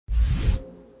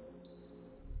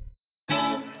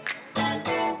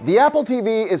The Apple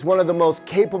TV is one of the most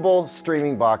capable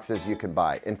streaming boxes you can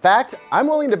buy. In fact, I'm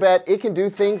willing to bet it can do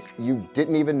things you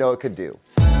didn't even know it could do.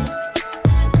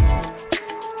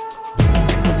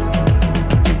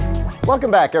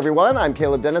 Welcome back, everyone. I'm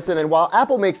Caleb Dennison, and while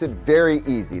Apple makes it very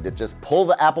easy to just pull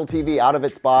the Apple TV out of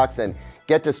its box and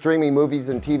get to streaming movies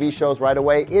and TV shows right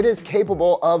away, it is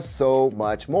capable of so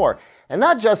much more. And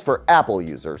not just for Apple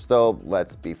users, though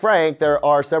let's be frank, there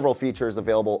are several features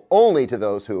available only to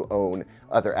those who own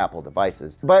other Apple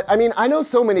devices. But I mean, I know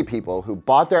so many people who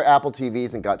bought their Apple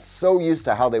TVs and got so used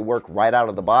to how they work right out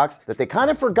of the box that they kind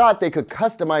of forgot they could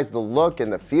customize the look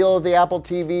and the feel of the Apple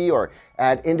TV, or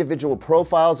add individual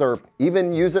profiles, or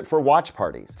even use it for watch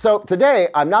parties. So today,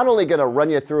 I'm not only gonna run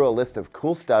you through a list of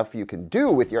cool stuff you can do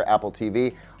with your Apple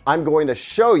TV, I'm going to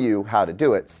show you how to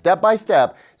do it step by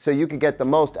step so you can get the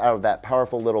most out of that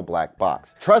powerful little black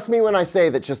box. Trust me when I say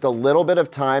that just a little bit of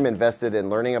time invested in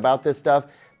learning about this stuff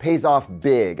pays off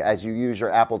big as you use your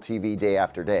Apple TV day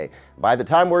after day. By the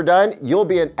time we're done, you'll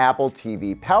be an Apple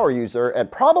TV power user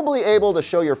and probably able to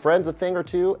show your friends a thing or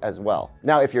two as well.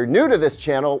 Now, if you're new to this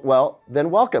channel, well, then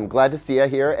welcome. Glad to see you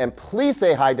here, and please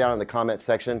say hi down in the comment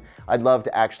section. I'd love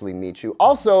to actually meet you.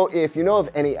 Also, if you know of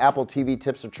any Apple TV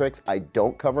tips or tricks I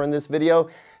don't cover in this video,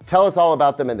 tell us all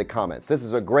about them in the comments. This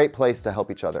is a great place to help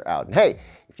each other out. And hey,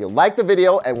 if you like the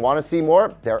video and want to see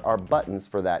more, there are buttons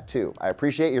for that too. I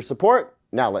appreciate your support.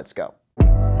 Now let's go.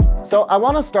 So I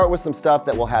want to start with some stuff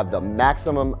that will have the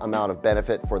maximum amount of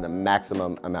benefit for the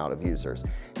maximum amount of users.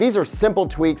 These are simple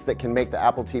tweaks that can make the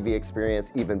Apple TV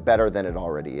experience even better than it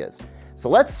already is. So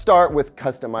let's start with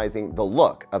customizing the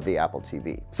look of the Apple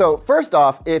TV. So first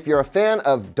off, if you're a fan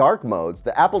of dark modes,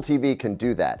 the Apple TV can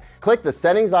do that. Click the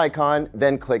settings icon,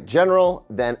 then click General,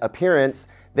 then Appearance,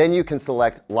 then you can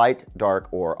select Light, Dark,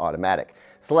 or Automatic.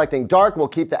 Selecting dark will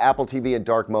keep the Apple TV in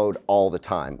dark mode all the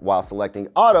time, while selecting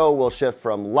auto will shift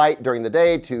from light during the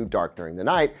day to dark during the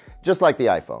night, just like the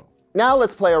iPhone. Now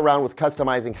let's play around with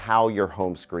customizing how your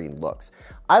home screen looks.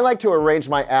 I like to arrange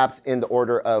my apps in the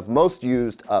order of most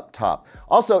used up top.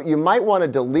 Also, you might want to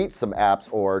delete some apps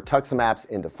or tuck some apps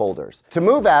into folders. To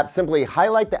move apps, simply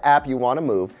highlight the app you want to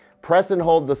move, press and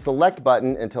hold the select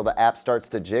button until the app starts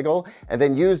to jiggle, and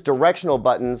then use directional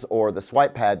buttons or the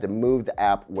swipe pad to move the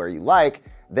app where you like,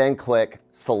 then click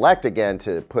select again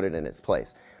to put it in its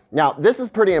place. Now, this is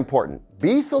pretty important.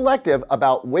 Be selective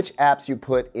about which apps you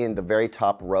put in the very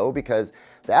top row, because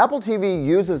the Apple TV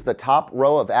uses the top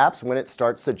row of apps when it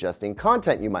starts suggesting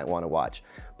content you might want to watch.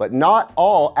 But not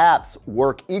all apps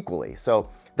work equally. So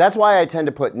that's why I tend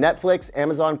to put Netflix,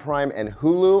 Amazon Prime, and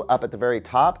Hulu up at the very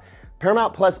top.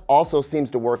 Paramount Plus also seems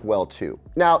to work well too.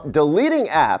 Now, deleting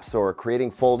apps or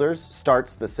creating folders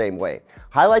starts the same way.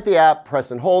 Highlight the app, press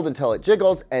and hold until it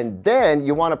jiggles, and then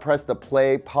you want to press the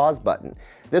play pause button.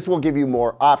 This will give you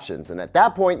more options, and at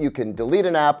that point you can delete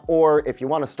an app, or if you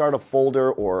want to start a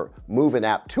folder or move an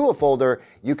app to a folder,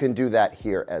 you can do that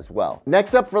here as well.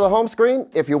 Next up for the home screen,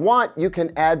 if you want, you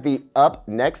can add the Up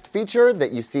Next feature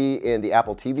that you see in the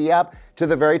Apple TV app to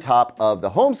the very top of the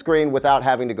home screen without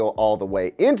having to go all the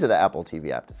way into the Apple TV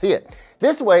app to see it.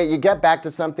 This way, you get back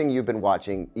to something you've been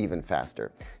watching even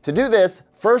faster. To do this,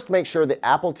 first make sure the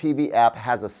Apple TV app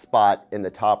has a spot in the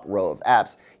top row of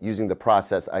apps using the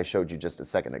process I showed you just a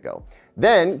second ago.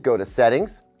 Then go to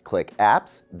Settings, click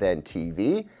Apps, then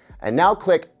TV, and now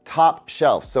click Top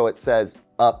Shelf so it says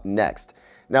Up Next.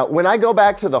 Now, when I go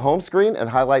back to the home screen and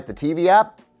highlight the TV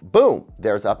app, boom,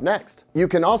 there's Up Next. You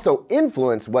can also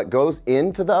influence what goes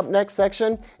into the Up Next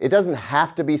section. It doesn't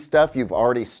have to be stuff you've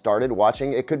already started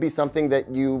watching. It could be something that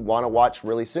you want to watch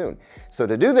really soon. So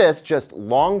to do this, just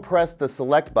long press the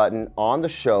select button on the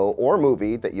show or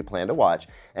movie that you plan to watch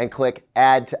and click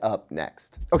Add to Up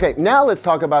Next. Okay, now let's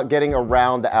talk about getting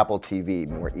around the Apple TV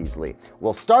more easily.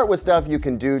 We'll start with stuff you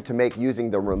can do to make using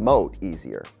the remote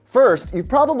easier. First, you've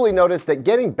probably noticed that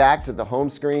getting back to the home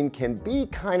screen can be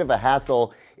kind of a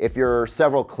hassle if you're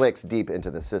several clicks deep into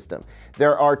the system.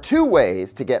 There are two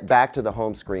ways to get back to the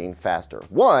home screen faster.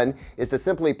 One is to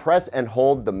simply press and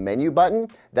hold the menu button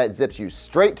that zips you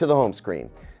straight to the home screen.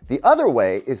 The other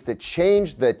way is to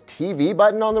change the TV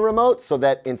button on the remote so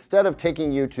that instead of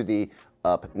taking you to the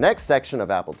Up Next section of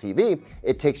Apple TV,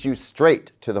 it takes you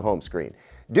straight to the home screen.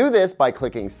 Do this by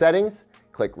clicking Settings,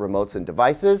 click Remotes and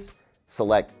Devices,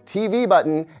 select TV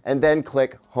button, and then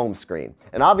click Home Screen.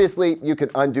 And obviously, you can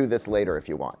undo this later if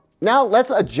you want. Now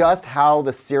let's adjust how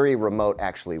the Siri remote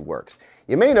actually works.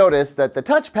 You may notice that the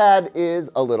touchpad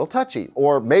is a little touchy,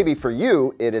 or maybe for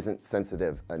you, it isn't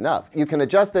sensitive enough. You can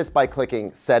adjust this by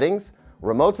clicking Settings,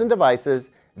 Remotes and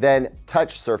Devices, then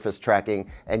touch surface tracking,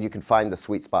 and you can find the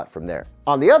sweet spot from there.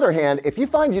 On the other hand, if you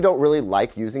find you don't really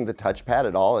like using the touchpad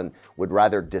at all and would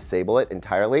rather disable it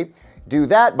entirely, do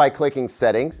that by clicking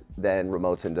Settings, then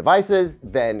Remotes and Devices,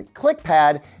 then click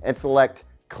Pad and select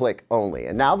Click Only.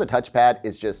 And now the touchpad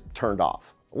is just turned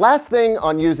off. Last thing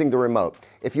on using the remote.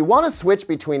 If you want to switch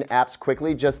between apps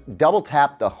quickly, just double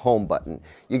tap the Home button.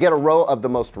 You get a row of the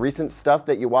most recent stuff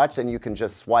that you watched, and you can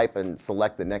just swipe and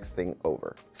select the next thing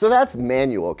over. So that's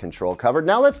manual control covered.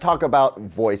 Now let's talk about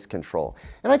voice control.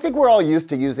 And I think we're all used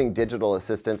to using digital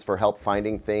assistants for help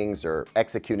finding things or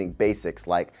executing basics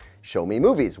like show me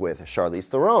movies with Charlize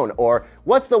Theron, or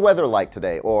what's the weather like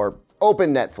today, or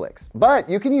open Netflix. But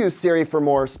you can use Siri for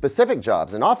more specific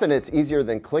jobs, and often it's easier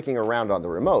than clicking around on the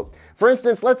remote. For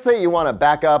instance, let's say you want to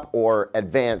back up or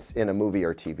advance in a movie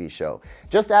or TV show.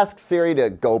 Just ask Siri to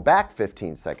go back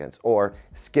 15 seconds or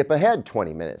skip ahead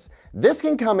 20 minutes. This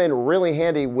can come in really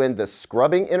handy when the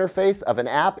scrubbing interface of an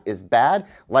app is bad,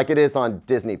 like it is on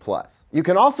Disney+. You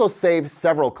can also save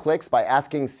several clicks by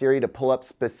asking Siri to pull up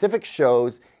specific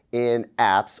shows in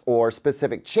apps or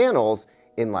specific channels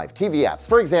in live TV apps.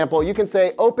 For example, you can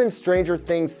say, open Stranger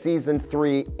Things Season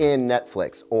 3 in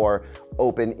Netflix, or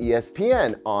open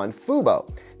ESPN on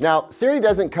Fubo. Now, Siri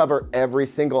doesn't cover every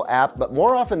single app, but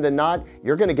more often than not,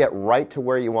 you're gonna get right to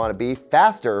where you wanna be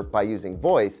faster by using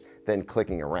voice than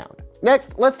clicking around.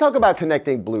 Next, let's talk about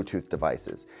connecting Bluetooth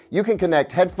devices. You can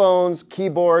connect headphones,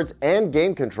 keyboards, and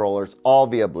game controllers all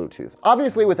via Bluetooth.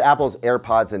 Obviously, with Apple's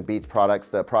AirPods and Beats products,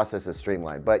 the process is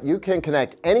streamlined, but you can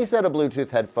connect any set of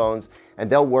Bluetooth headphones and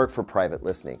they'll work for private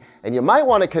listening. And you might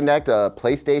want to connect a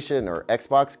PlayStation or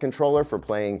Xbox controller for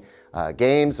playing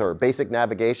games or basic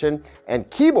navigation, and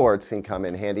keyboards can come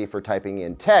in handy for typing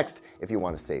in text if you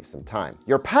want to save some time.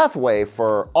 Your pathway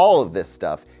for all of this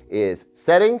stuff is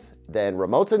Settings, then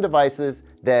Remotes and Devices,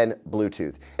 then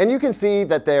Bluetooth. And you can see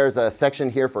that there's a section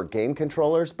here for game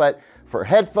controllers, but for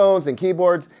headphones and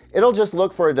keyboards, it'll just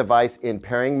look for a device in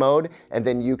pairing mode, and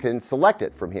then you can select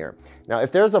it from here. Now,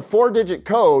 if there's a 4-digit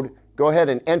code, go ahead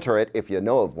and enter it if you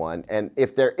know of one, and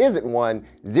if there isn't one,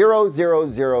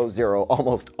 0000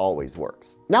 almost always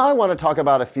works. Now I want to talk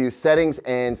about a few settings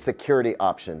and security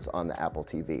options on the Apple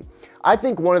TV. I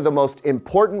think one of the most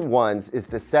important ones is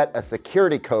to set a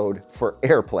security code for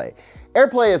AirPlay.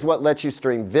 AirPlay is what lets you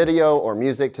stream video or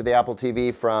music to the Apple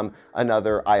TV from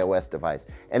another iOS device,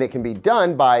 and it can be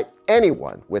done by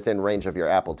anyone within range of your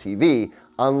Apple TV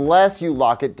unless you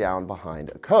lock it down behind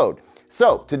a code.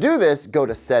 So to do this, go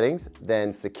to Settings,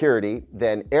 then Security,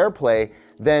 then AirPlay,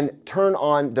 then turn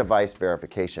on device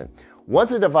verification.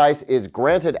 Once a device is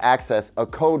granted access, a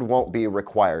code won't be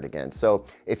required again. So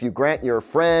if you grant your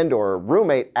friend or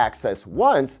roommate access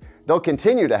once, they'll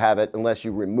continue to have it unless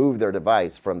you remove their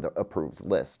device from the approved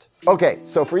list. Okay,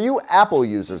 so for you Apple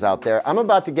users out there, I'm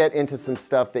about to get into some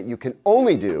stuff that you can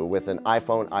only do with an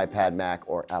iPhone, iPad, Mac,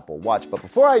 or Apple Watch. But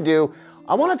before I do,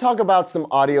 I want to talk about some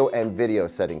audio and video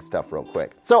setting stuff real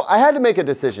quick. So I had to make a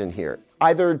decision here.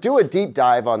 Either do a deep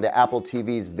dive on the Apple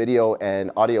TV's video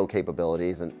and audio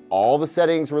capabilities and all the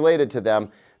settings related to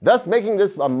them, thus making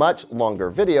this a much longer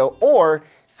video, or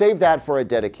save that for a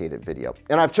dedicated video.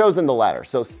 And I've chosen the latter,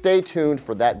 so stay tuned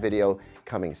for that video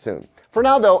coming soon. For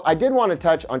now though, I did want to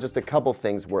touch on just a couple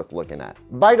things worth looking at.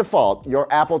 By default, your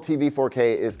Apple TV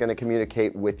 4K is going to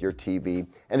communicate with your TV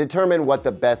and determine what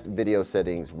the best video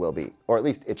settings will be, or at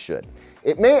least it should.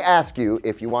 It may ask you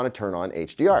if you want to turn on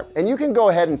HDR, and you can go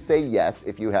ahead and say yes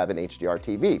if you have an HDR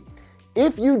TV.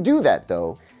 If you do that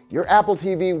though, your Apple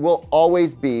TV will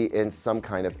always be in some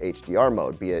kind of HDR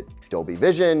mode, be it Dolby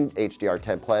Vision,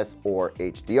 HDR10+, or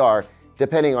HDR,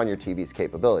 depending on your TV's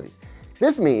capabilities.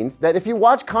 This means that if you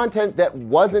watch content that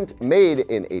wasn't made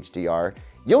in HDR,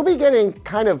 you'll be getting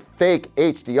kind of fake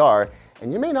HDR,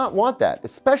 and you may not want that,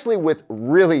 especially with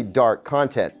really dark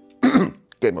content.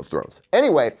 Game of Thrones.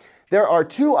 Anyway, there are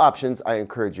two options I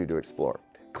encourage you to explore.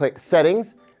 Click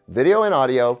Settings, Video and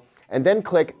Audio, and then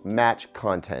click Match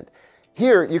Content.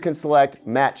 Here you can select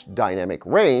Match Dynamic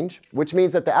Range, which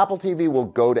means that the Apple TV will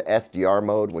go to SDR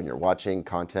mode when you're watching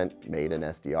content made in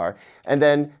SDR, and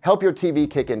then help your TV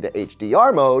kick into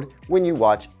HDR mode when you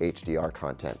watch HDR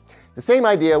content. The same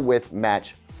idea with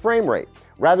Match Frame Rate.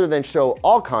 Rather than show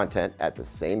all content at the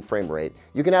same frame rate,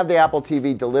 you can have the Apple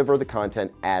TV deliver the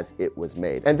content as it was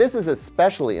made. And this is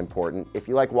especially important if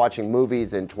you like watching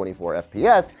movies in 24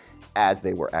 FPS as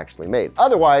they were actually made.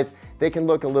 Otherwise, they can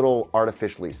look a little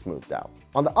artificially smoothed out.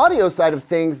 On the audio side of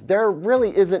things, there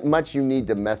really isn't much you need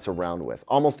to mess around with.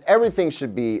 Almost everything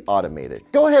should be automated.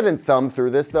 Go ahead and thumb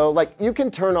through this though. Like, you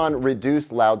can turn on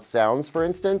reduce loud sounds, for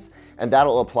instance, and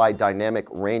that'll apply dynamic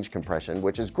range compression,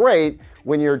 which is great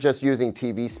when you're just using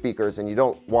TV speakers and you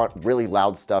don't want really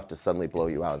loud stuff to suddenly blow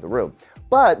you out of the room.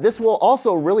 But this will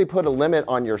also really put a limit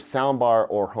on your soundbar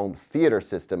or home theater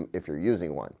system if you're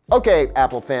using one. Okay,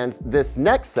 Apple fans, this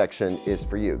next section is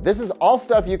for you. This is all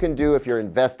stuff you can do if you're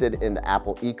invested in the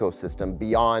Apple ecosystem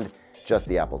beyond just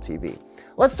the Apple TV.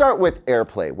 Let's start with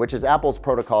AirPlay, which is Apple's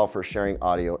protocol for sharing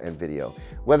audio and video.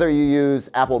 Whether you use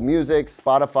Apple Music,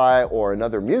 Spotify, or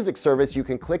another music service, you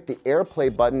can click the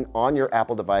AirPlay button on your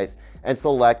Apple device and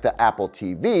select the Apple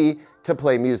TV to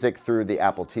play music through the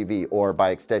Apple TV, or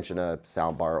by extension a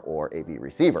soundbar or AV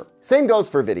receiver. Same goes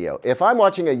for video. If I'm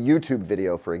watching a YouTube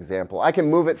video, for example, I can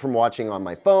move it from watching on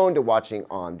my phone to watching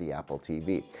on the Apple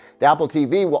TV. The Apple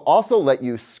TV will also let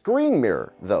you screen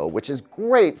mirror though, which is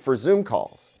great for Zoom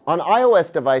calls. On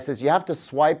iOS devices, you have to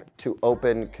swipe to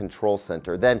open Control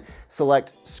Center, then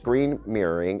select Screen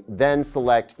Mirroring, then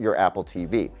select your Apple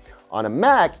TV. On a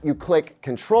Mac, you click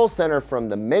Control Center from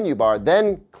the menu bar,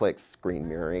 then click Screen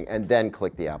Mirroring, and then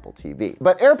click the Apple TV.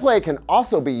 But AirPlay can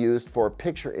also be used for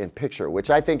picture-in-picture, which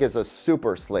I think is a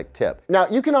super slick tip. Now,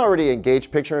 you can already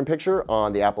engage picture-in-picture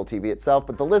on the Apple TV itself,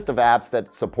 but the list of apps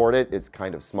that support it is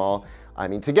kind of small. I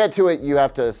mean, to get to it, you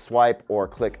have to swipe or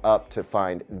click up to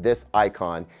find this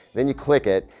icon. Then you click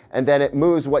it, and then it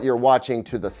moves what you're watching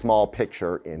to the small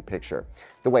picture-in-picture.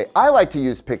 The way I like to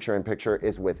use picture-in-picture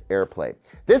is with AirPlay.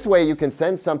 This way you can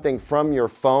send something from your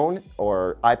phone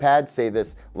or iPad, say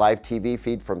this live TV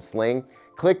feed from Sling,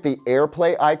 click the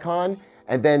AirPlay icon,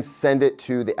 and then send it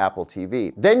to the Apple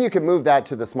TV. Then you can move that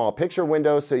to the small picture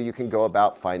window so you can go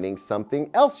about finding something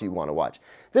else you want to watch.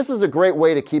 This is a great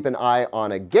way to keep an eye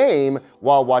on a game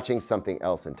while watching something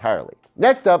else entirely.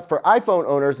 Next up, for iPhone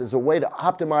owners, is a way to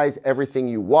optimize everything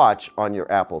you watch on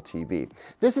your Apple TV.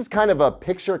 This is kind of a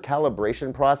picture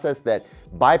calibration process that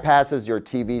bypasses your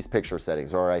TV's picture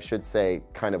settings, or I should say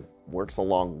kind of works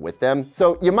along with them.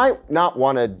 So you might not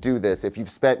want to do this if you've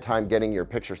spent time getting your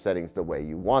picture settings the way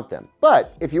you want them.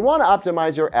 But if you want to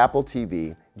optimize your Apple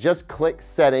TV, just click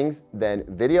Settings, then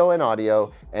Video and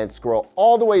Audio, and scroll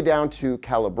all the way down to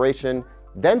Calibration,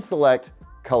 then select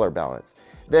Color Balance.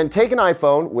 Then take an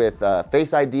iPhone with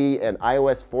Face ID and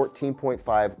iOS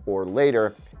 14.5 or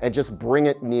later and just bring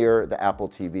it near the Apple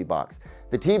TV box.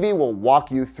 The TV will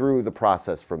walk you through the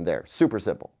process from there. Super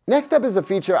simple. Next up is a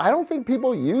feature I don't think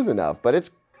people use enough, but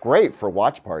it's great for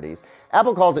watch parties.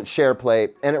 Apple calls it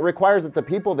SharePlay, and it requires that the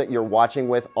people that you're watching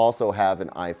with also have an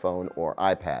iPhone or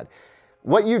iPad.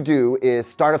 What you do is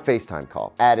start a FaceTime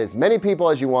call. Add as many people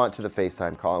as you want to the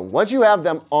FaceTime call, and once you have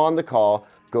them on the call,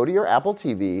 go to your Apple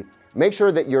TV, make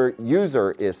sure that your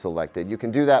user is selected. You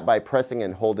can do that by pressing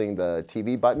and holding the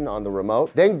TV button on the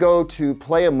remote. Then go to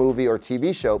play a movie or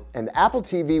TV show, and the Apple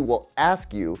TV will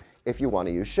ask you if you want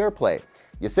to use SharePlay.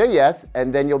 You say yes,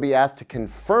 and then you'll be asked to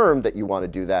confirm that you want to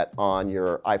do that on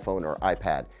your iPhone or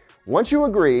iPad. Once you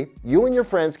agree, you and your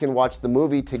friends can watch the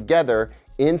movie together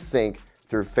in sync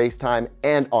through FaceTime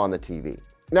and on the TV.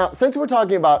 Now, since we're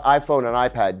talking about iPhone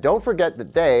and iPad, don't forget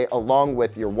that they, along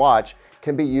with your watch,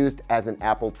 can be used as an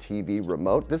Apple TV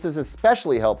remote. This is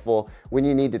especially helpful when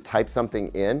you need to type something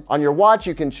in. On your watch,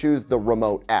 you can choose the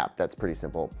remote app. That's pretty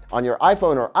simple. On your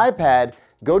iPhone or iPad,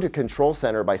 go to Control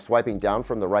Center by swiping down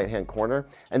from the right-hand corner,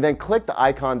 and then click the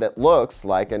icon that looks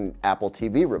like an Apple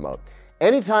TV remote.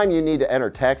 Anytime you need to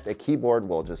enter text, a keyboard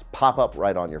will just pop up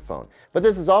right on your phone. But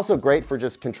this is also great for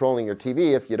just controlling your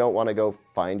TV if you don't want to go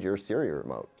find your Siri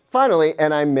remote. Finally,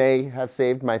 and I may have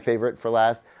saved my favorite for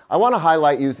last, I want to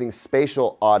highlight using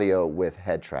spatial audio with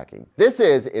head tracking. This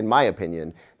is, in my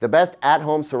opinion, the best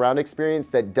at-home surround experience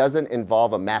that doesn't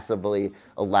involve a massively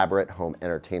elaborate home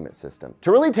entertainment system.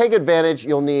 To really take advantage,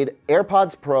 you'll need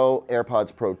AirPods Pro,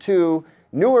 AirPods Pro 2,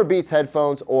 newer Beats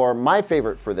headphones, or my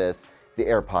favorite for this, the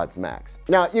AirPods Max.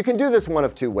 Now, you can do this one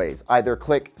of two ways. Either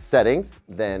click Settings,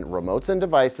 then Remotes and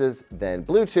Devices, then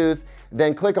Bluetooth,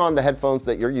 then click on the headphones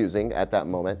that you're using at that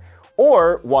moment.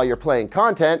 Or while you're playing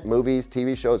content, movies,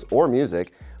 TV shows, or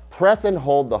music, press and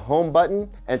hold the home button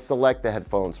and select the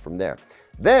headphones from there.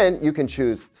 Then you can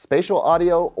choose spatial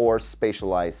audio or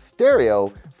spatialized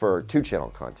stereo for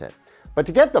 2-channel content. But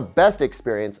to get the best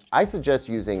experience, I suggest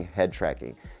using head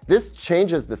tracking. This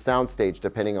changes the soundstage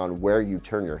depending on where you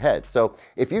turn your head. So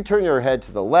if you turn your head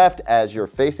to the left as you're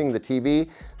facing the TV,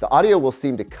 the audio will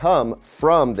seem to come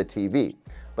from the TV.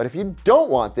 But if you don't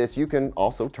want this, you can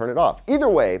also turn it off. Either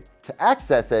way, to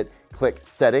access it, click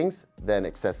Settings, then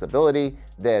Accessibility,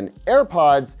 then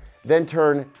AirPods, then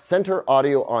turn Center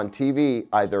Audio on TV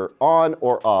either on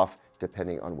or off,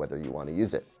 depending on whether you want to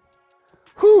use it.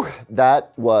 Whew,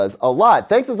 that was a lot.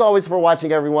 Thanks as always for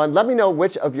watching, everyone. Let me know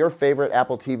which of your favorite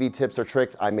Apple TV tips or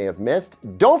tricks I may have missed.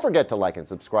 Don't forget to like and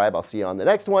subscribe. I'll see you on the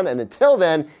next one. And until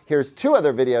then, here's 2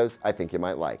 other videos I think you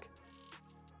might like.